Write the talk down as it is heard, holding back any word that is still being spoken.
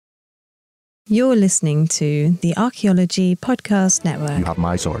You're listening to the Archaeology Podcast Network. You have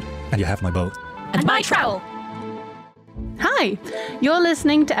my sword. And you have my bow. And my trowel. Hi, you're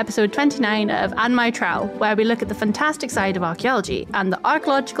listening to episode 29 of And My Trowel, where we look at the fantastic side of archaeology and the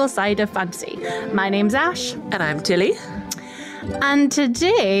archaeological side of fantasy. My name's Ash. And I'm Tilly. And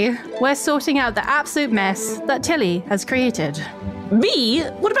today, we're sorting out the absolute mess that Tilly has created. Me?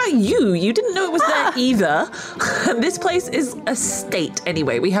 What about you? You didn't know it was there either. This place is a state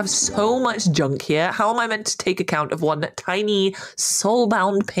anyway. We have so much junk here. How am I meant to take account of one tiny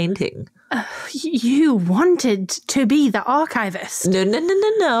soul-bound painting? You wanted to be the archivist.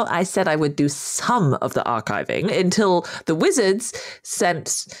 No. I said I would do some of the archiving until the wizards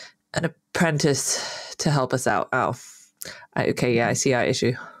sent an apprentice to help us out. Oh, okay, yeah, I see our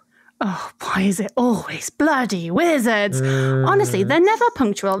issue. Oh, why is it always bloody wizards? Honestly, they're never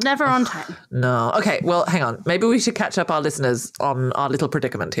punctual, never on time. No. Okay, well, hang on. Maybe we should catch up our listeners on our little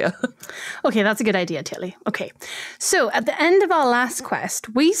predicament here. Okay, that's a good idea, Tilly. Okay, so at the end of our last quest,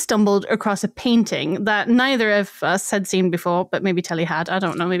 we stumbled across a painting that neither of us had seen before, but maybe Tilly had. I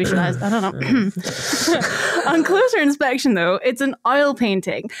don't know. Maybe she has. I don't know. On closer inspection, though, it's an oil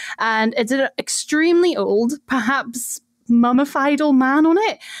painting, and it's an extremely old, perhaps mummified old man on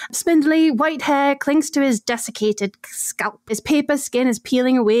it. Spindly, white hair clings to his desiccated scalp. His paper skin is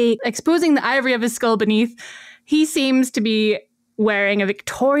peeling away, exposing the ivory of his skull beneath. He seems to be wearing a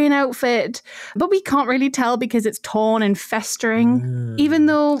Victorian outfit, but we can't really tell because it's torn and festering. Even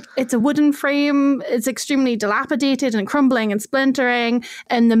though it's a wooden frame, it's extremely dilapidated and crumbling and splintering.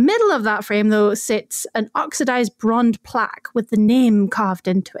 In the middle of that frame, though, sits an oxidized bronze plaque with the name carved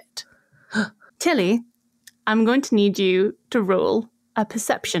into it. Tilly, I'm going to need you to roll a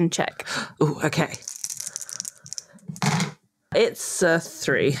perception check. Oh, okay. It's a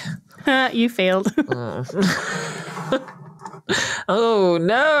 3. You failed. Oh,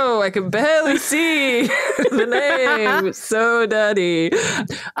 no, I can barely see the name. It's so dirty.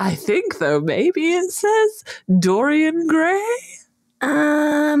 I think, though, maybe it says Dorian Gray?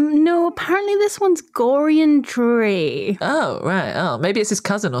 No, apparently this one's Gorian Dray. Oh, right. Oh, maybe it's his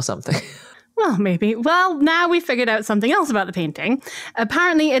cousin or something. Well, maybe. Well, now we figured out something else about the painting.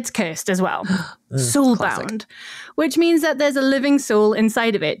 Apparently it's cursed as well. Soul-bound. Which means that there's a living soul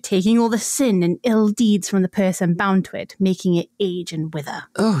inside of it, taking all the sin and ill deeds from the person bound to it, making it age and wither.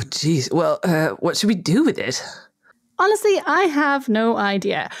 Oh, geez. Well, what should we do with it? Honestly, I have no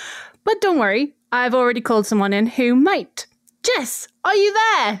idea. But don't worry, I've already called someone in who might. Jess, are you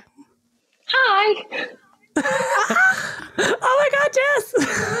there? Hi. Oh my God, Jess!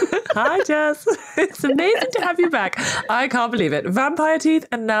 Hi, Jess. It's amazing to have you back. I can't believe it. Vampire teeth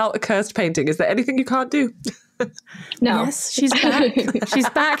and now a cursed painting. Is there anything you can't do? No. Yes, she's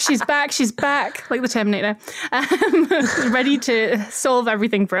back. She's back. Like the Terminator. Ready to solve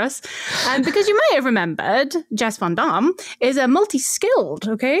everything for us. And because you might have remembered, Jess Van Dam is a multi-skilled,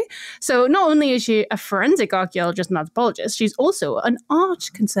 okay? So not only is she a forensic archaeologist and anthropologist, she's also an art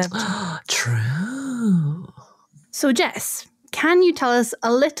conservator. True. So Jess, can you tell us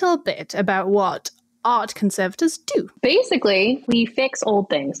a little bit about what art conservators do? Basically, we fix old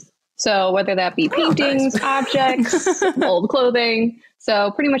things. So whether that be paintings, objects, old clothing.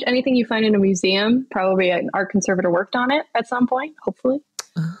 So pretty much anything you find in a museum, probably an art conservator worked on it at some point, hopefully.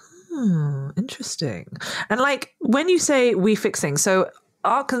 Oh, interesting. And like when you say we fix things, so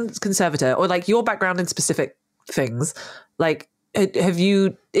art conservator or like your background in specific things, like have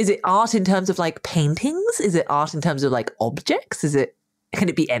you, is it art in terms of like paintings? Is it art in terms of like objects? Can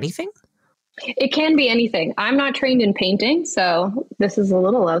it be anything? It can be anything. I'm not trained in painting, so this is a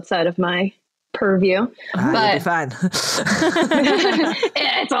little outside of my purview. But you'll be fine.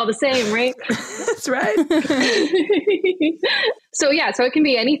 It's all the same, right? That's right. So it can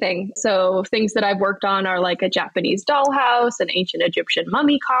be anything. So things that I've worked on are like a Japanese dollhouse, an ancient Egyptian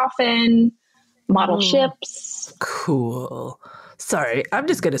mummy coffin, model ships. Cool. Sorry, I'm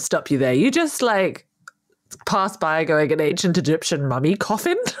just going to stop you there. You just like pass by going an ancient Egyptian mummy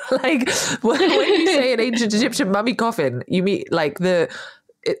coffin? Like when you say an ancient Egyptian mummy coffin, you mean like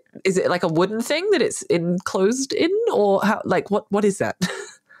is it like a wooden thing that it's enclosed in, or how, like what is that?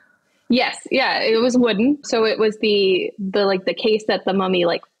 Yes. Yeah, it was wooden. So it was the case that the mummy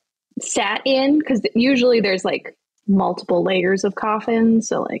like sat in, because usually there's like multiple layers of coffins,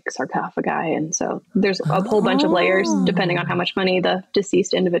 so like sarcophagi, and so there's a whole bunch of layers depending on how much money the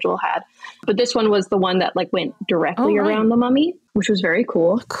deceased individual had. But this one was the one that like went directly around the mummy, which was very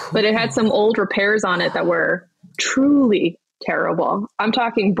cool. But it had some old repairs on it that were truly terrible. I'm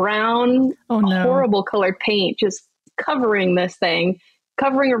talking brown, horrible colored paint just covering this thing,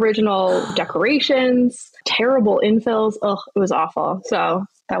 covering original decorations, terrible infills. Oh, it was awful. So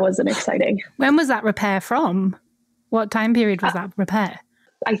that wasn't exciting. When was that repair from? What time period was that repair?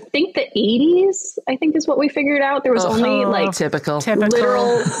 I think the 80s, I think is what we figured out. There was only like typical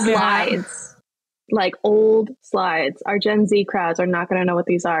literal slides. Like old slides. Our Gen Z crowds are not going to know what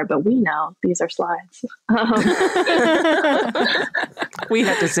these are, but we know these are slides. We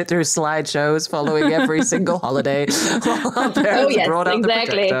had to sit through slideshows following every single holiday while our parents brought out the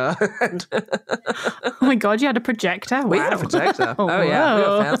projector. Oh my God, you had a projector? Wow. We had a projector. Yeah, we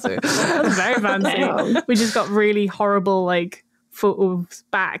were fancy. That was very fancy. We just got really horrible like photos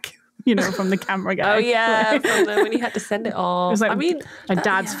back. From the camera guy. Oh yeah, when you had to send it off. It was like, my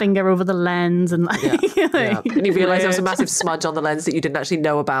dad's finger over the lens, and and you realise there was a massive smudge on the lens that you didn't actually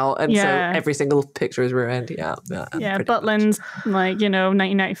know about, and so every single picture is ruined. But lens,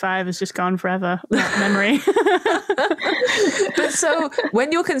 1995 is just gone forever. That memory. But so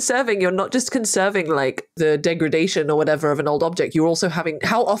when you're conserving, you're not just conserving like the degradation or whatever of an old object. You're also having.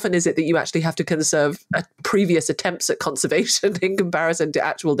 How often is it that you actually have to conserve previous attempts at conservation in comparison to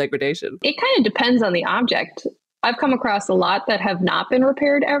actual degradation? It kind of depends on the object. I've come across a lot that have not been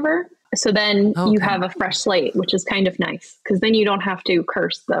repaired ever. So then you have a fresh slate, which is kind of nice because then you don't have to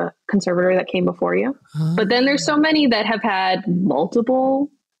curse the conservator that came before you. But then there's so many that have had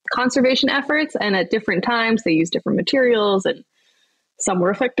multiple conservation efforts, and at different times they use different materials, and some were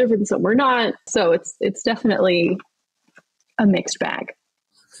effective and some were not. So it's definitely a mixed bag.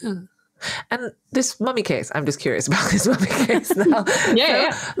 And this mummy case, I'm just curious about this mummy case now.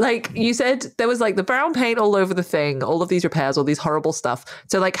 Like you said, there was like the brown paint all over the thing, all of these repairs, all these horrible stuff.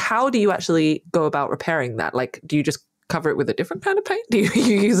 So like, how do you actually go about repairing that? Like, do you just cover it with a different kind of paint? Do you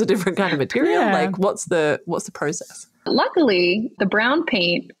use a different kind of material? Like, what's the process? Luckily, the brown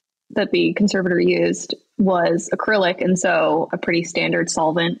paint that the conservator used was acrylic, and so a pretty standard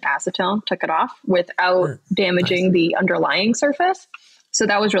solvent, acetone, took it off without damaging the underlying surface. So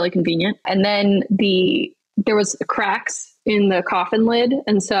that was really convenient. And then there was cracks in the coffin lid.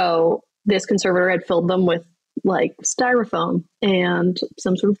 And so this conservator had filled them with like styrofoam and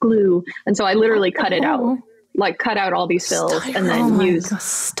some sort of glue. And so I literally cut it out, like cut out all these fills and then used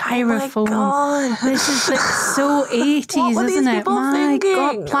styrofoam. Oh this is like so 80s, isn't it? My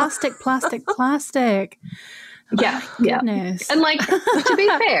God, plastic. Yeah. And like, to be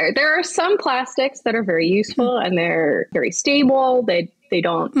fair, there are some plastics that are very useful and they're very stable. They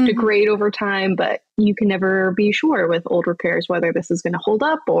don't degrade over time, but you can never be sure with old repairs whether this is going to hold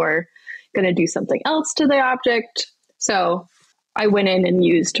up or going to do something else to the object. So I went in and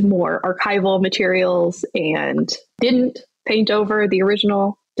used more archival materials and didn't paint over the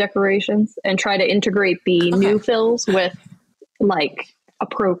original decorations and try to integrate the new fills with like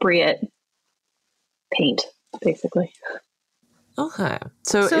appropriate paint, basically. Okay.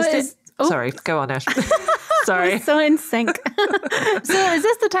 So is this... Sorry, go on, Ash. Sorry. So in sync. So is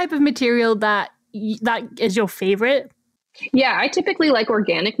this the type of material that is your favorite? Yeah, I typically like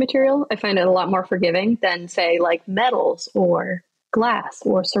organic material. I find it a lot more forgiving than, say, like metals or glass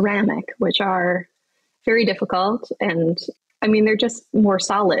or ceramic, which are very difficult. And I mean, they're just more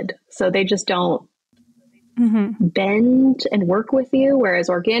solid. So they just don't bend and work with you. Whereas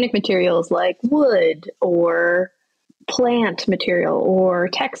organic materials like wood or plant material or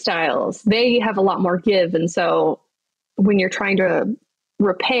textiles, they have a lot more give. And so when you're trying to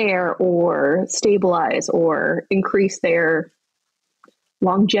repair or stabilize or increase their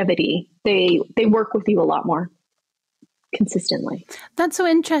longevity, they work with you a lot more consistently. That's so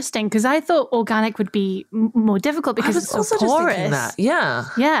interesting because I thought organic would be more difficult because it's so porous.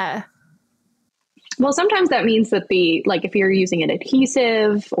 Yeah. Well, sometimes that means that if you're using an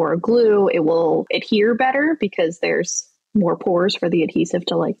adhesive or a glue, it will adhere better because there's more pores for the adhesive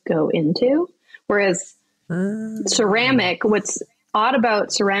to like go into. Whereas ceramic, what's odd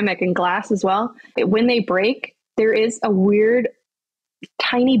about ceramic and glass as well, when they break, there is a weird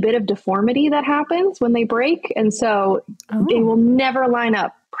tiny bit of deformity that happens when they break. And so they will never line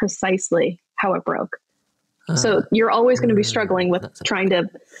up precisely how it broke. So you're always going to be struggling with trying to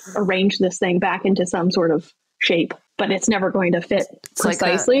arrange this thing back into some sort of shape, but it's never going to fit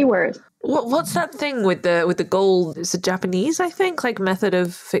precisely. Whereas what's that thing with the gold? It's a Japanese, I think, like method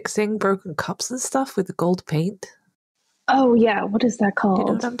of fixing broken cups and stuff with the gold paint. Oh yeah, what is that called? Do you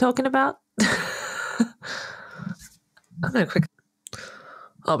know what I'm talking about? I'm gonna quick.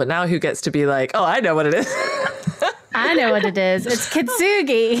 Oh, but now who gets to be like, oh, I know what it is. I know what it is. It's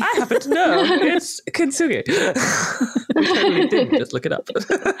kintsugi. I happen to know. It's kintsugi. We totally didn't just look it up.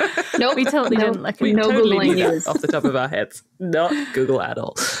 Nope. We totally didn't look it up. We totally Googling knew that off the top of our heads. Not Google at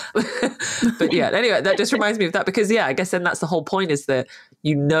all. But yeah, anyway, that just reminds me of that because, yeah, I guess then that's the whole point is that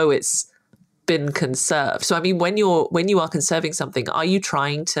it's been conserved. So I mean, when you are conserving something, are you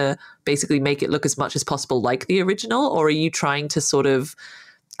trying to basically make it look as much as possible like the original, or are you trying to sort of,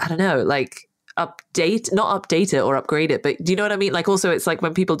 I don't know, like not update it or upgrade it, but do you know what I mean? Like, also it's like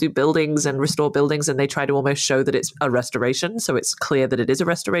when people do buildings and restore buildings and they try to almost show that it's a restoration, so it's clear that it is a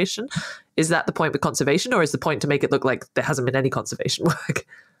restoration. Is that the point with conservation, or is the point to make it look like there hasn't been any conservation work?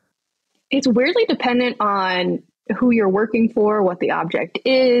 It's weirdly dependent on who you're working for, what the object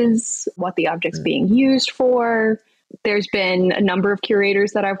is, what the object's being used for. There's been a number of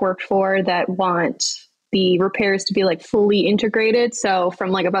curators that I've worked for that want the repairs to be like fully integrated. So from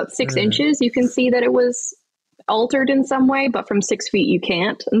like about 6 inches, you can see that it was altered in some way, but from 6 feet, you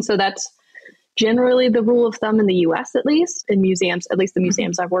can't. And so that's generally the rule of thumb in the US, at least in museums, at least the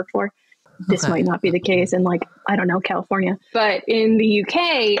museums I've worked for. This might not be the case in like, I don't know, California. But in the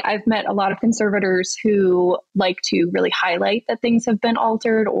UK, I've met a lot of conservators who like to really highlight that things have been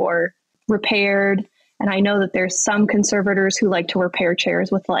altered or repaired. And I know that there's some conservators who like to repair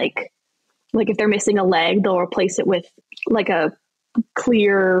chairs with like if they're missing a leg, they'll replace it with like a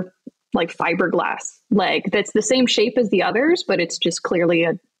clear, like fiberglass leg that's the same shape as the others, but it's just clearly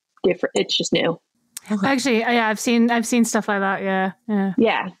it's just new. Actually, yeah, I've seen stuff like that.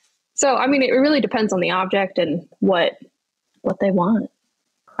 Yeah. So, I mean, it really depends on the object and what they want.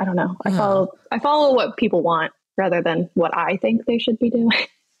 I don't know. I follow what people want rather than what I think they should be doing,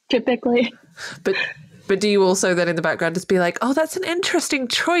 typically. But do you also then in the background just be like, oh, that's an interesting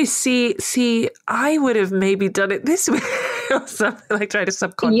choice. See, I would have maybe done it this way or something, like try to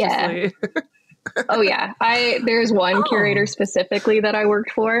subconsciously. Yeah. Oh, yeah. There's one curator specifically that I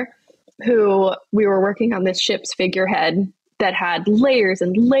worked for who we were working on this ship's figurehead that had layers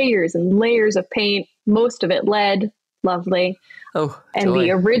and layers and layers of paint, most of it lead, lovely. Oh, and joy.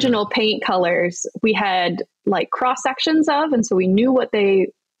 the original paint colors we had like cross sections of, and so we knew what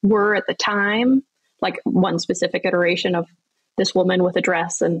they were at the time, like one specific iteration of this woman with a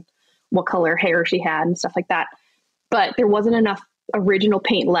dress and what color hair she had and stuff like that. But there wasn't enough original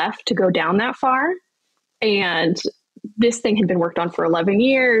paint left to go down that far. And this thing had been worked on for 11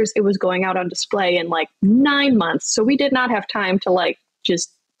 years. It was going out on display in like 9 months. So we did not have time to like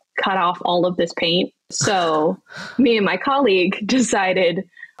just cut off all of this paint. So me and my colleague decided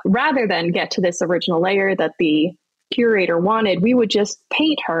rather than get to this original layer that the curator wanted, we would just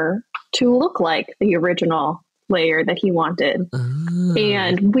paint her to look like the original layer that he wanted.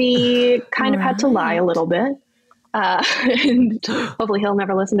 And we kind of had to lie a little bit. And hopefully he'll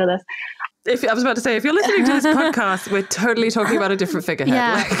never listen to this. I was about to say, if you're listening to this podcast, we're totally talking about a different figurehead.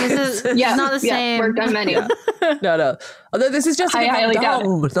 Yeah, this is not the same. Worked on many. No. Although this is Jessica Van doubt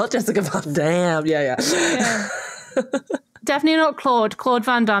Damme, not Jessica Van Damme. Yeah. Definitely not Claude. Claude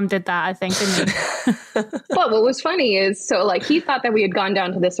Van Damme did that, I think, didn't he? But what was funny is, so like he thought that we had gone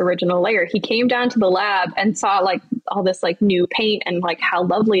down to this original layer. He came down to the lab and saw like all this like new paint and like how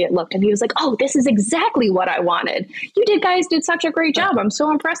lovely it looked. And he was like, oh, this is exactly what I wanted. You guys did such a great job. I'm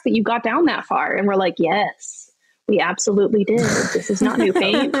so impressed that you got down that far. And we're like, yes, we absolutely did. This is not new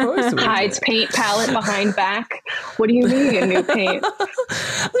paint. Hides paint palette behind back. What do you mean new paint?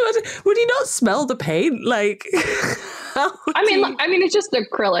 Would you not smell the paint? Like, I mean, it's just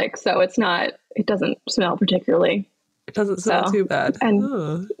acrylic, so it doesn't smell particularly. It doesn't smell too bad.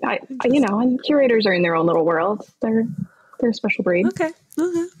 And and curators are in their own little world. They're a special breed. Okay.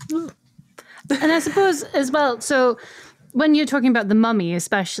 And I suppose as well, so when you're talking about the mummy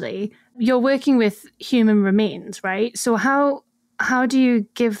especially, you're working with human remains, right? So how do you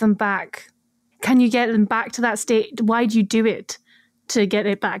give them back? Can you get them back to that state? Why do you do it to get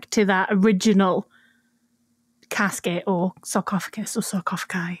it back to that original casket or sarcophagus or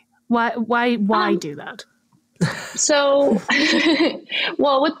sarcophagi? Why do that? So,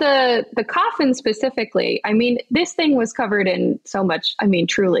 well, with the coffin specifically, I mean, this thing was covered in so much, I mean,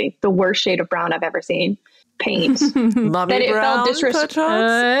 truly the worst shade of brown I've ever seen. Paint. Mummy that it brown, felt disrespectful.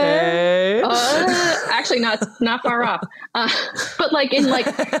 Actually, not far off. But like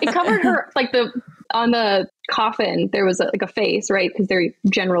it covered her, like on the coffin, there was a face, right? Because they're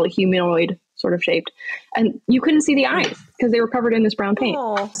generally humanoid sort of shaped. And you couldn't see the eyes because they were covered in this brown paint.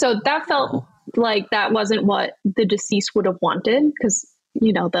 Aww. So that felt like that wasn't what the deceased would have wanted, because,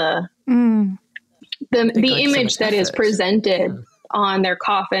 the image that is presented on their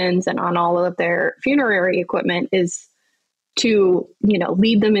coffins and on all of their funerary equipment is to,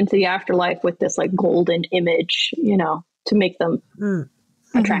 lead them into the afterlife with this like golden image, to make them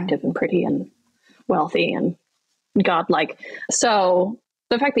attractive and pretty and wealthy and godlike. So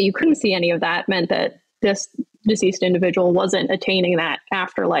the fact that you couldn't see any of that meant that this deceased individual wasn't attaining that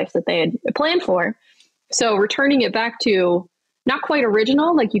afterlife that they had planned for. So returning it back to not quite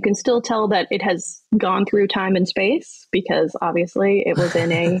original. Like you can still tell that it has gone through time and space because obviously it was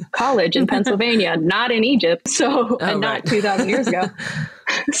in a college in Pennsylvania, not in Egypt. So, and not 2,000 years ago.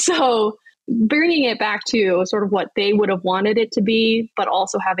 So bringing it back to sort of what they would have wanted it to be, but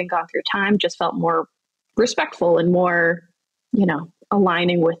also having gone through time just felt more respectful and more, you know,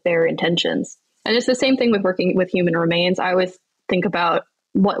 aligning with their intentions. And it's the same thing with working with human remains. I always think about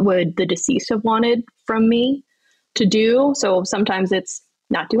what would the deceased have wanted from me to do. So sometimes it's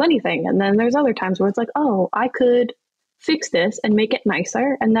not do anything. And then there's other times where it's like, oh, I could fix this and make it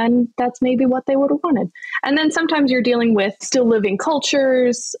nicer. And then that's maybe what they would have wanted. And then sometimes you're dealing with still living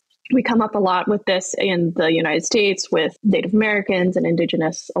cultures. We come up a lot with this in the United States with Native Americans and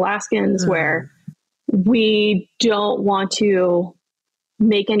Indigenous Alaskans, where we don't want to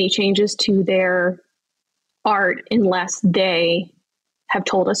make any changes to their art unless they have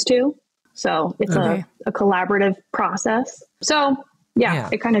told us to. So it's a collaborative process. So yeah,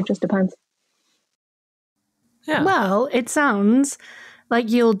 it kind of just depends. Yeah. Well, it sounds like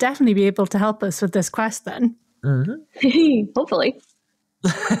you'll definitely be able to help us with this quest then. Hopefully.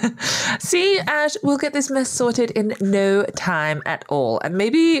 See, Ash, we'll get this mess sorted in no time at all. And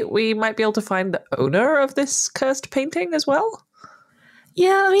maybe we might be able to find the owner of this cursed painting as well.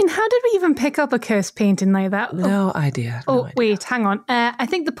 Yeah, I mean, how did we even pick up a cursed painting like that? No idea. Wait, hang on. I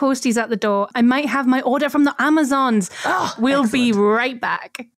think the postie's at the door. I might have my order from the Amazons. We'll be right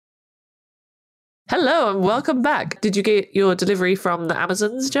back. Hello and welcome back. Did you get your delivery from the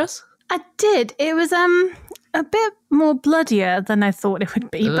Amazons, Jess? I did. It was a bit more bloodier than I thought it would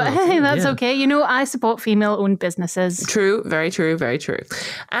be, but hey, that's okay. You know, I support female-owned businesses. True, very true, very true.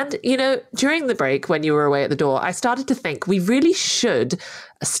 And, you know, during the break when you were away at the door, I started to think we really should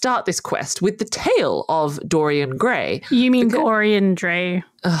start this quest with the tale of Dorian Gray. You mean Gorian Dray?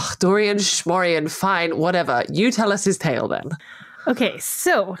 Ugh, Dorian Schmorian, fine, whatever. You tell us his tale then. Okay,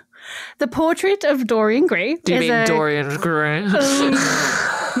 so the portrait of Dorian Gray. Do you mean Dorian Gray?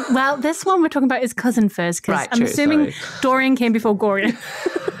 Well, this one we're talking about is cousin first, because I'm assuming Dorian came before Gorian.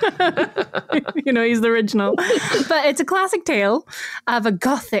 You know, he's the original. But it's a classic tale of a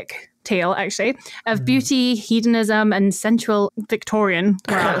Gothic tale, actually, of beauty, hedonism, and sensual Victorian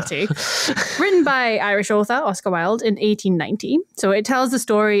morality. Written by Irish author Oscar Wilde in 1890. So it tells the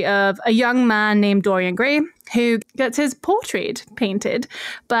story of a young man named Dorian Gray who gets his portrait painted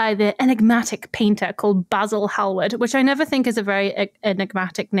by the enigmatic painter called Basil Hallward, which I never think is a very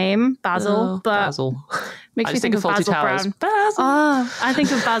enigmatic name, Basil. But Basil. Makes me think of Basil Brown. Basil. Oh, I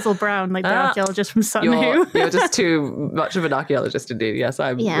think of Basil Brown, like the archaeologist from Sun Who. You're just too much of an archaeologist indeed. Yes,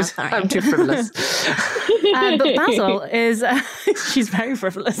 I'm too frivolous. But Basil is, she's very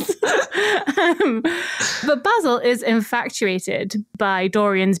frivolous. But Basil is infatuated by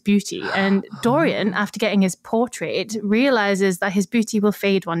Dorian's beauty. And Dorian, after getting his portrait, realizes that his beauty will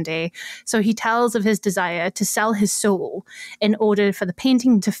fade one day. So he tells of his desire to sell his soul in order for the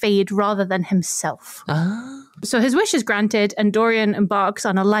painting to fade rather than himself. So his wish is granted, and Dorian embarks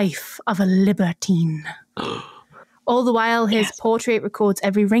on a life of a libertine. All the while, his portrait records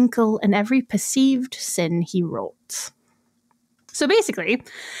every wrinkle and every perceived sin he wrought. So basically,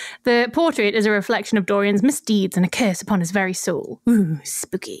 the portrait is a reflection of Dorian's misdeeds and a curse upon his very soul. Ooh,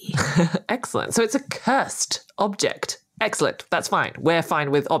 spooky. Excellent. So it's a cursed object. Excellent. That's fine. We're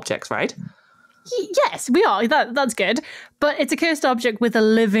fine with objects, right? Yes, we are. That's good. But it's a cursed object with a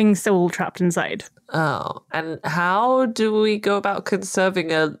living soul trapped inside. Oh, and how do we go about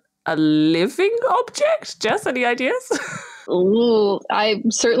conserving a living object? Jess, any ideas? Ooh, I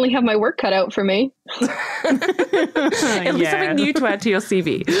certainly have my work cut out for me. It'll be something new to add to your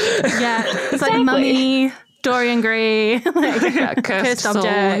CV. Yeah, it's like mummy, Dorian Gray, like cursed soul.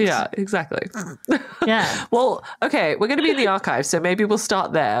 object. Yeah, exactly. Yeah. Well, okay, we're going to be in the archive, so maybe we'll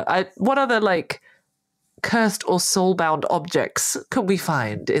start there. What other, like, cursed or soul-bound objects can we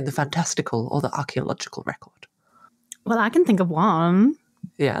find in the fantastical or the archaeological record? Well, I can think of one.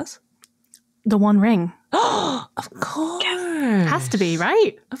 Yes? The One Ring. Of course. Has to be,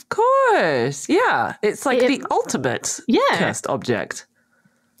 right? Of course. Yeah. It's like the ultimate cursed object.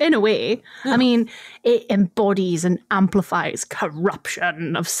 In a way. Yeah. I mean, it embodies and amplifies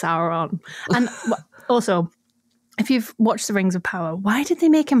corruption of Sauron. And also, if you've watched The Rings of Power, why did they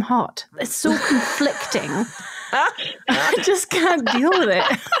make him hot? It's so conflicting. I just can't deal with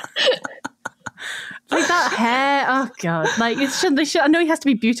it. Like that hair, oh god! Like they should. I know he has to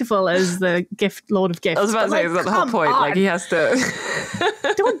be beautiful as the Lord of Gifts. I was about to say, is that the whole point? Like he has to.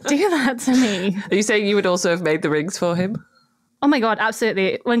 Don't do that to me. Are you saying you would also have made the rings for him? Oh my god,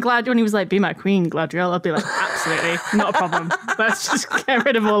 absolutely. When he was like, "Be my queen, Gladriel," I'd be like, "Absolutely, not a problem. Let's just get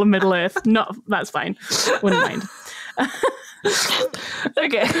rid of all of Middle Earth. That's fine. Wouldn't mind."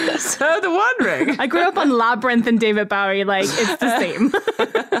 Okay, so the One Ring. I grew up on Labyrinth and David Bowie, like it's the same.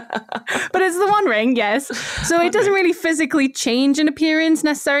 But it's the One Ring, yes. So it doesn't really physically change in appearance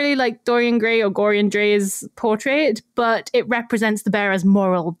necessarily like Dorian Gray or Gorian Dray's portrait, but it represents the bearer's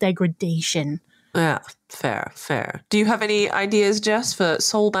moral degradation. Yeah, fair. Do you have any ideas, Jess, for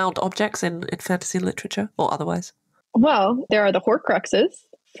soul-bound objects in fantasy literature or otherwise? Well, there are the Horcruxes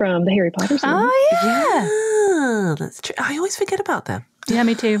from the Harry Potter series. Oh, Yeah, that's true. I always forget about them. yeah,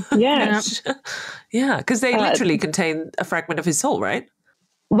 me too. Yeah. Yeah, because they literally contain a fragment of his soul, right?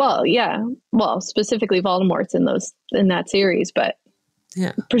 Well, yeah. Well, specifically Voldemort's in that series, but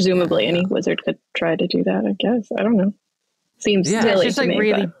presumably any wizard could try to do that, I guess. I don't know. Seems silly It's just to like me,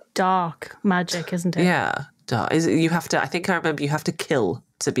 really but dark magic, isn't it? Yeah. You have to, I think I remember you have to kill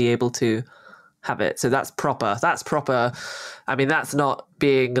to be able to have it. So that's proper. I mean, that's not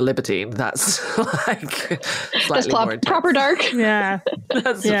being a libertine. That's like slightly more intense. proper dark. Yeah.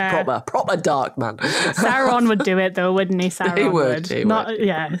 That's proper dark, man. Sauron would do it though, wouldn't he? Sauron He would.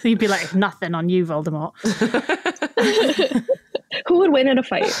 Yeah, he'd be like, nothing on you, Voldemort. Who would win in a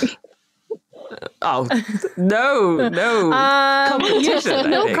fight? Oh, no competition.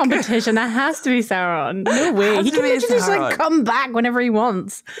 No competition. That has to be Sauron. No way. He can literally just like come back whenever he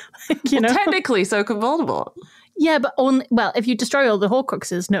wants. Technically, so can Voldemort. Yeah, but if you destroy all the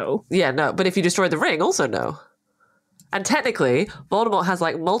Horcruxes, no. Yeah, no. But if you destroy the ring, also no. And technically, Voldemort has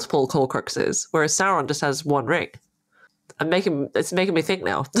like multiple Horcruxes, whereas Sauron just has one ring. It's making me think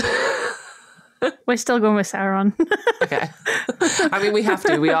now. We're still going with Sauron. Okay. I mean, we have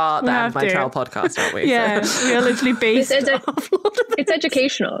to. We are the And My Child podcast, aren't we? Yeah, So. we are literally based It's off it's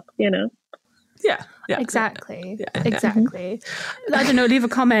educational, Yeah. Exactly. Yeah. Exactly. I don't know. Leave a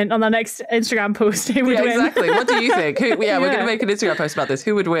comment on the next Instagram post. Who would win? Exactly. What do you think? We're going to make an Instagram post about this.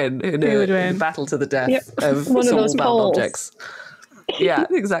 Who would win in a battle to the death of one of those soul-bound polls. objects? Yeah,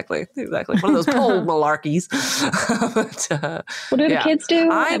 exactly. One of those poll malarkeys. But, What do the kids do?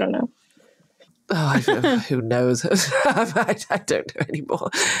 I don't know. Oh, who knows? I don't know anymore.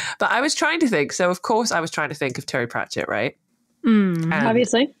 But I was trying to think. So, of course, I was trying to think of Terry Pratchett, right? And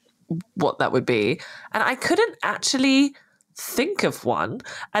Obviously. what that would be. And I couldn't actually think of one.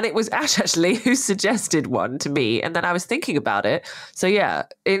 And it was Ash, actually, who suggested one to me. And then I was thinking about it. So, yeah,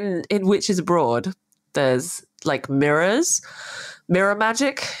 in Witches Abroad, there's like mirrors. Mirror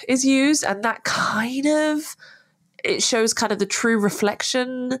magic is used. And that it shows kind of the true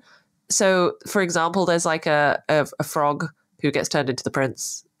reflection. So, for example, there's like a frog who gets turned into the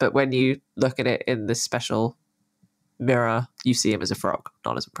prince, but when you look at it in this special mirror, you see him as a frog,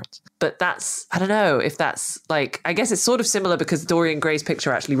 not as a prince. But I don't know if that's like, I guess it's sort of similar because Dorian Gray's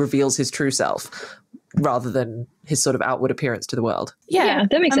picture actually reveals his true self rather than his sort of outward appearance to the world. Yeah,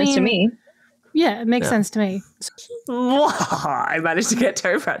 that makes sense to me. Yeah, it makes sense to me. I managed to get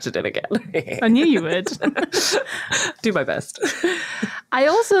Terry Pratchett in again. I knew you would. Do my best. I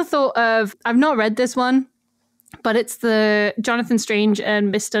also thought of, I've not read this one, but it's the Jonathan Strange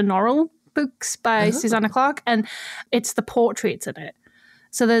and Mr. Norrell books by Susanna Clarke, and it's the portraits in it.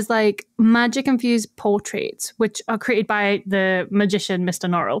 So there's like magic-infused portraits, which are created by the magician, Mr.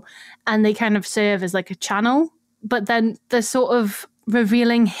 Norrell, and they kind of serve as like a channel, but then they're sort of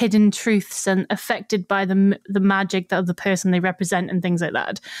revealing hidden truths and affected by the magic of the person they represent and things like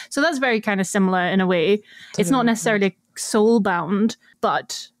that. So that's very kind of similar in a way. It's not necessarily soul-bound,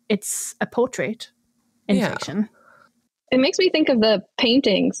 but it's a portrait in fiction. It makes me think of the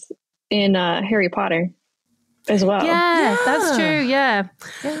paintings in Harry Potter as well. Yeah, that's true. Yeah.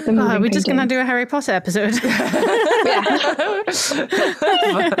 We're just going to do a Harry Potter episode.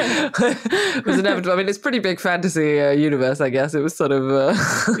 It was inevitable. I mean, it's a pretty big fantasy universe, I guess. It was sort of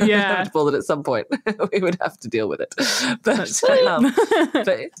inevitable that at some point we would have to deal with it. But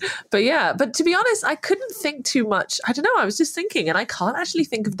to be honest, I couldn't think too much. I don't know. I was just thinking, and I can't actually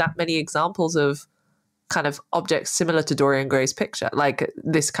think of that many examples of kind of objects similar to Dorian Gray's picture, like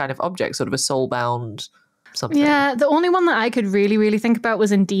this kind of object, sort of a soul-bound something. Yeah, the only one that I could really, really think about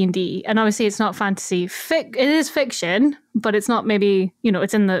was in D&D. And obviously it's not fantasy. It is fiction, but it's not maybe,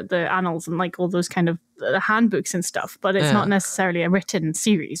 it's in the annals and like all those kind of handbooks and stuff, but it's not necessarily a written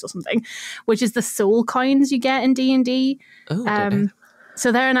series or something, which is the soul coins you get in D&D.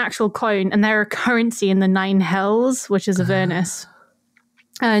 So they're an actual coin and they're a currency in the 9 hells, which is Avernus.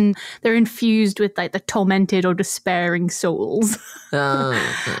 And they're infused with like the tormented or despairing souls.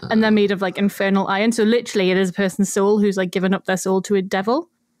 And they're made of like infernal iron. So literally it is a person's soul who's like given up their soul to a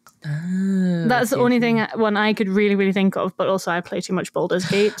devil. That's the only one I could really, really think of. But also I play too much Baldur's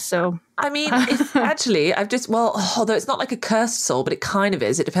Gate. So I mean, actually, although it's not like a cursed soul, but it kind of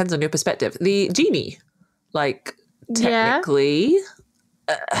is. It depends on your perspective. The genie, like technically.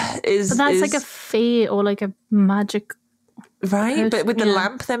 Is But that's like a fate or like a magic. Right, but would the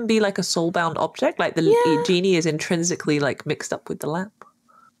lamp then be like a soul-bound object? Like the genie is intrinsically like mixed up with the lamp?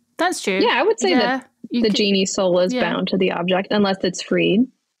 That's true. Yeah, I would say that the genie's soul is bound to the object unless it's freed.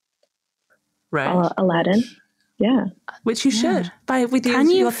 Right. Aladdin. Yeah. Which you should. Can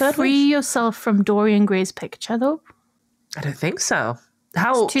you free yourself from Dorian Gray's picture, though? I don't think so.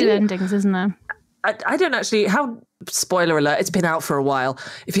 It's two endings, isn't it? I don't actually... Spoiler alert, it's been out for a while.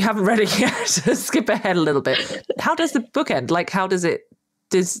 If you haven't read it yet, skip ahead a little bit. How does the book end? Like, how does it...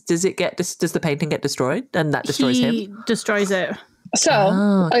 Does the painting get destroyed? And that destroys him? He destroys it.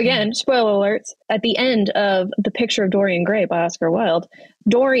 So, again, spoiler alerts. At the end of The Picture of Dorian Gray by Oscar Wilde,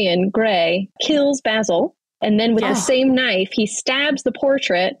 Dorian Gray kills Basil, and then with the same knife, he stabs the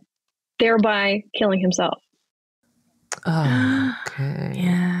portrait, thereby killing himself. Oh, okay.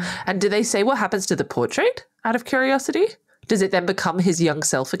 Yeah. And do they say what happens to the portrait, out of curiosity? Does it then become his young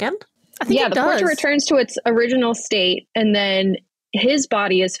self again? I think the portrait returns to its original state, and then his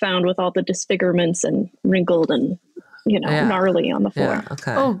body is found with all the disfigurements and wrinkled and, gnarly on the floor. Yeah,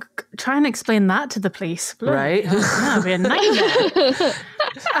 okay. Oh, try and explain that to the police. Right? That'd be a nightmare.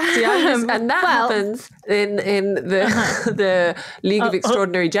 And that happens in the League of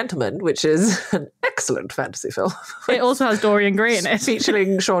Extraordinary Gentlemen, which is an excellent fantasy film. It also has Dorian Gray in it.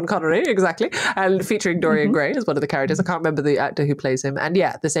 Featuring Sean Connery, exactly. And featuring Dorian Gray as one of the characters. I can't remember the actor who plays him. And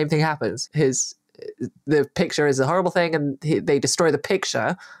the same thing happens. The picture is a horrible thing, and they destroy the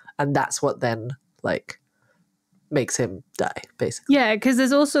picture, and that's what then, makes him die, basically. Yeah, because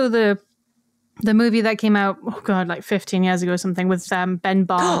there's also the movie that came out, 15 years ago or something, with Ben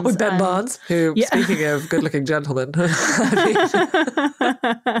Barnes. With Ben Barnes, who, speaking of good-looking gentlemen,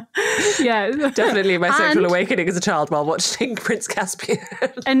 definitely my sexual awakening as a child while watching Prince Caspian.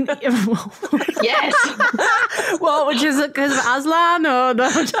 And yes, well, which is it because of Aslan or no?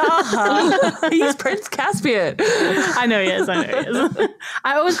 He's Prince Caspian. I know he is.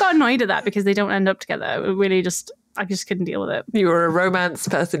 I always got annoyed at that because they don't end up together. I just couldn't deal with it. You were a romance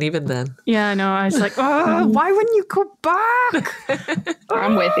person even then. Yeah, I know. I was like, why wouldn't you go back?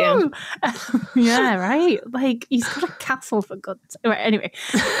 I'm with you. Yeah, right. Like, he's got a castle for God's sake. Right, anyway.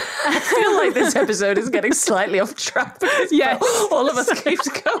 I feel like this episode is getting slightly off track because all of us keeps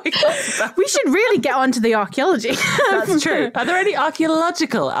going on. We should really get on to the archaeology. That's true. Are there any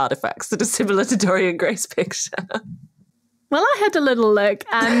archaeological artifacts that are similar to Dorian Gray's picture? Well, I had a little look,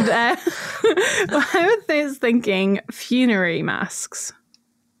 and I was thinking funerary masks.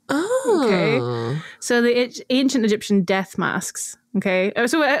 Oh. Okay. So the ancient Egyptian death masks. Okay.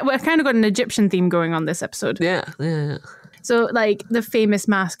 So we're kind of got an Egyptian theme going on this episode. Yeah. So like the famous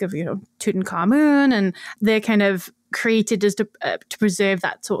mask of, Tutankhamun, and they're kind of created as to preserve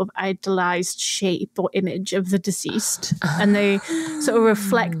that sort of idolized shape or image of the deceased. And they sort of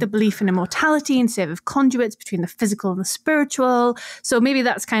reflect the belief in immortality and serve as conduits between the physical and the spiritual. So maybe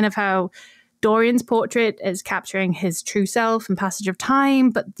that's kind of how Dorian's portrait is capturing his true self and passage of time,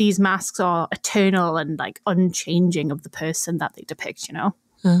 but these masks are eternal and unchanging of the person that they depict,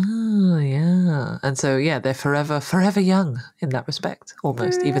 Oh, yeah. And so, they're forever young in that respect,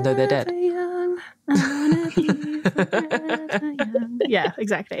 almost, even though they're dead. Young, yeah,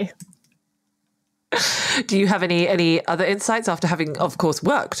 exactly. Do you have any other insights after having, of course,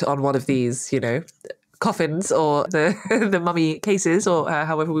 worked on one of these, coffins or the mummy cases or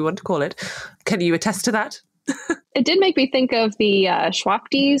however we want to call it? Can you attest to that? It did make me think of the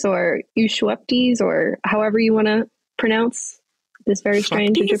Schwapties or Ushwapties or however you want to pronounce this very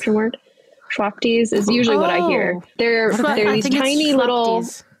strange Egyptian word. Schwapties is usually what I hear. They're these tiny little...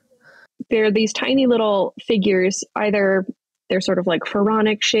 They're these tiny little figures, either they're sort of like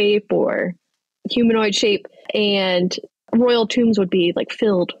pharaonic shape or humanoid shape, and royal tombs would be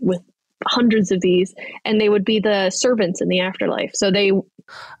filled with hundreds of these, and they would be the servants in the afterlife. So they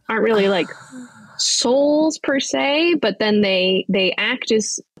aren't really souls per se, but then they act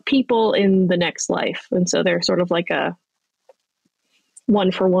as people in the next life. And so they're sort of like a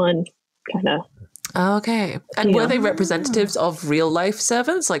one-for-one kind of. Okay. And were they representatives of real life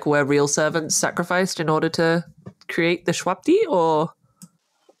servants? Were real servants sacrificed in order to create the Schwapti, or?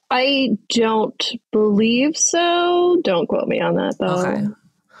 I don't believe so. Don't quote me on that, though. Okay.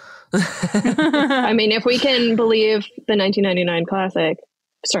 I mean, if we can believe the 1999 classic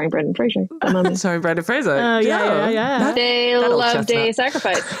starring Brendan Fraser. Starring Brendan Fraser. Yeah. They loved a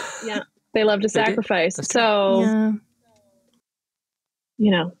sacrifice. Yeah. They loved a sacrifice. So,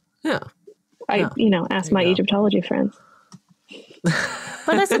 Yeah. I, ask my Egyptology friends.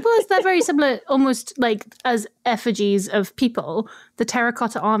 But I suppose they're very similar, almost like as effigies of people, the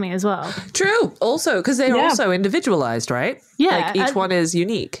terracotta army as well. True. Also, because they're also individualized, right? Yeah. Like each one is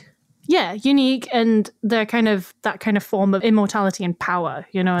unique. Yeah, unique, and they're kind of that kind of form of immortality and power,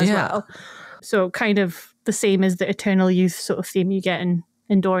 as well. So kind of the same as the eternal youth sort of theme you get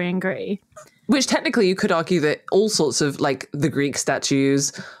in Dorian Gray. Which technically you could argue that all sorts of like the Greek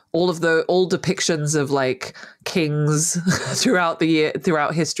statues, all depictions of like kings throughout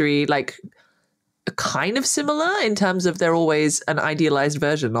history, like are kind of similar in terms of they're always an idealized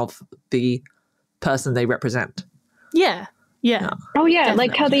version of the person they represent. Yeah. Oh yeah, Definitely.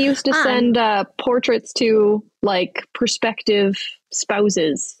 like how they used to send portraits to like prospective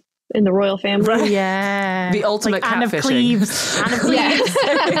spouses in the royal family. Right. Yeah. The ultimate like Anne of catfishing. Cleves. Anne of Cleves.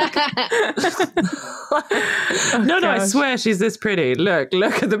 No, I swear she's this pretty. Look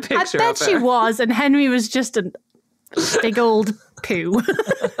at the picture I of bet her. she was, and Henry was just a big old poo.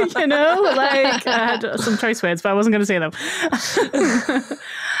 Like I had some choice words, but I wasn't going to say them.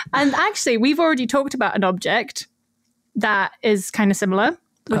 And actually, we've already talked about an object that is kind of similar,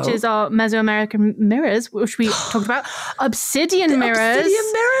 which is our Mesoamerican mirrors, which we talked about. Obsidian mirrors,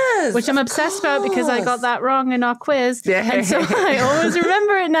 which I'm obsessed about because I got that wrong in our quiz. Yeah. And so I always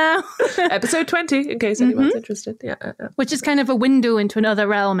remember it now. Episode 20, in case anyone's interested. Yeah. Which is kind of a window into another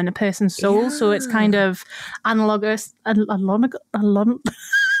realm in a person's soul. So it's kind of analogous.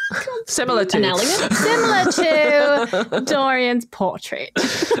 Similar to Dorian's portrait.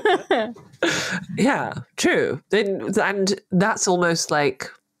 Yeah, true. And that's almost like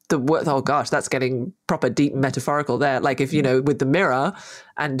that's getting proper deep metaphorical there. Like if, with the mirror,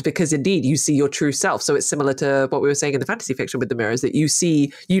 and because indeed you see your true self. So it's similar to what we were saying in the fantasy fiction with the mirrors, that you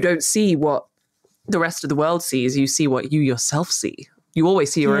don't see what the rest of the world sees. You see what you yourself see. You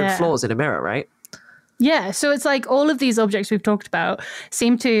always see your own flaws in a mirror, right? Yeah, so it's like all of these objects we've talked about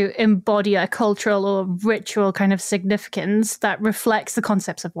seem to embody a cultural or ritual kind of significance that reflects the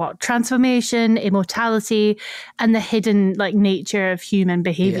concepts of what? Transformation, immortality, and the hidden like nature of human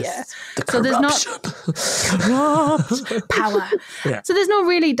behavior. Yes, the so there's not power. Yeah. So there's no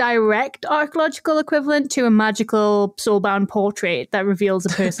really direct archaeological equivalent to a magical soulbound portrait that reveals a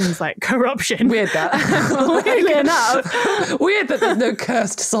person's like corruption. Weird that. Weirdly enough. Weird that there's no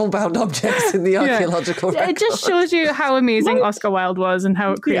cursed soulbound objects in the archaeological record. It just shows you how amazing Oscar Wilde was and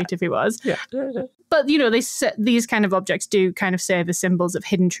how creative he was. Yeah. But, these kind of objects do kind of serve as symbols of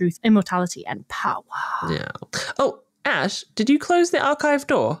hidden truth, immortality, and power. Yeah. Oh, Ash, did you close the archive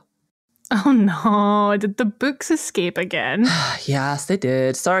door? Oh no, did the books escape again? Yes, they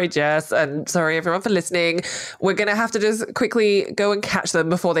did. Sorry, Jess, and sorry everyone for listening. We're going to have to just quickly go and catch them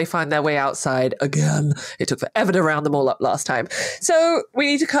before they find their way outside again. It took forever to round them all up last time. So we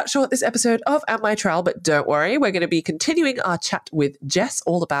need to cut short this episode of At My Trial, but don't worry, we're going to be continuing our chat with Jess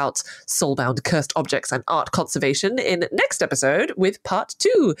all about soulbound cursed objects and art conservation in next episode with part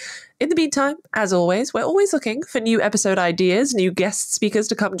 2. In the meantime, as always, we're always looking for new episode ideas, new guest speakers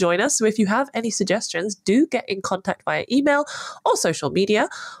to come join us. So if you have any suggestions, do get in contact via email or social media.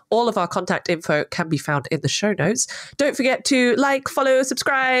 All of our contact info can be found in the show notes. Don't forget to like, follow,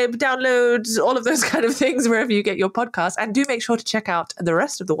 subscribe, download, all of those kind of things wherever you get your podcasts. And do make sure to check out the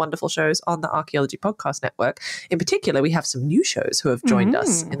rest of the wonderful shows on the Archaeology Podcast Network. In particular, we have some new shows who have joined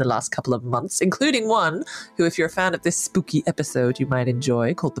us in the last couple of months, including one who, if you're a fan of this spooky episode, you might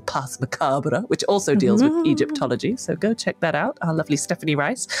enjoy, called The Pass Macabre, which also deals with Egyptology. So go check that out. Our lovely Stephanie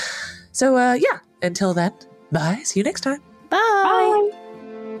Rice. So until then, bye. See you next time. Bye. Bye.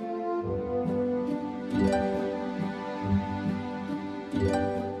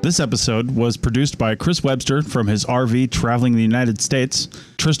 This episode was produced by Chris Webster from his RV traveling the United States,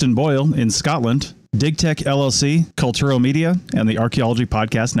 Tristan Boyle in Scotland, DigTech LLC, Cultural Media, and the Archaeology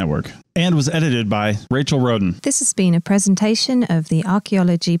Podcast Network, and was edited by Rachel Roden. This has been a presentation of the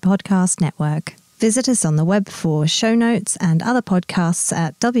Archaeology Podcast Network. Visit us on the web for show notes and other podcasts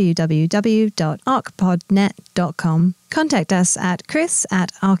at www.archpodnet.com. Contact us at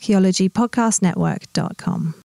chris@archaeologypodcastnetwork.com.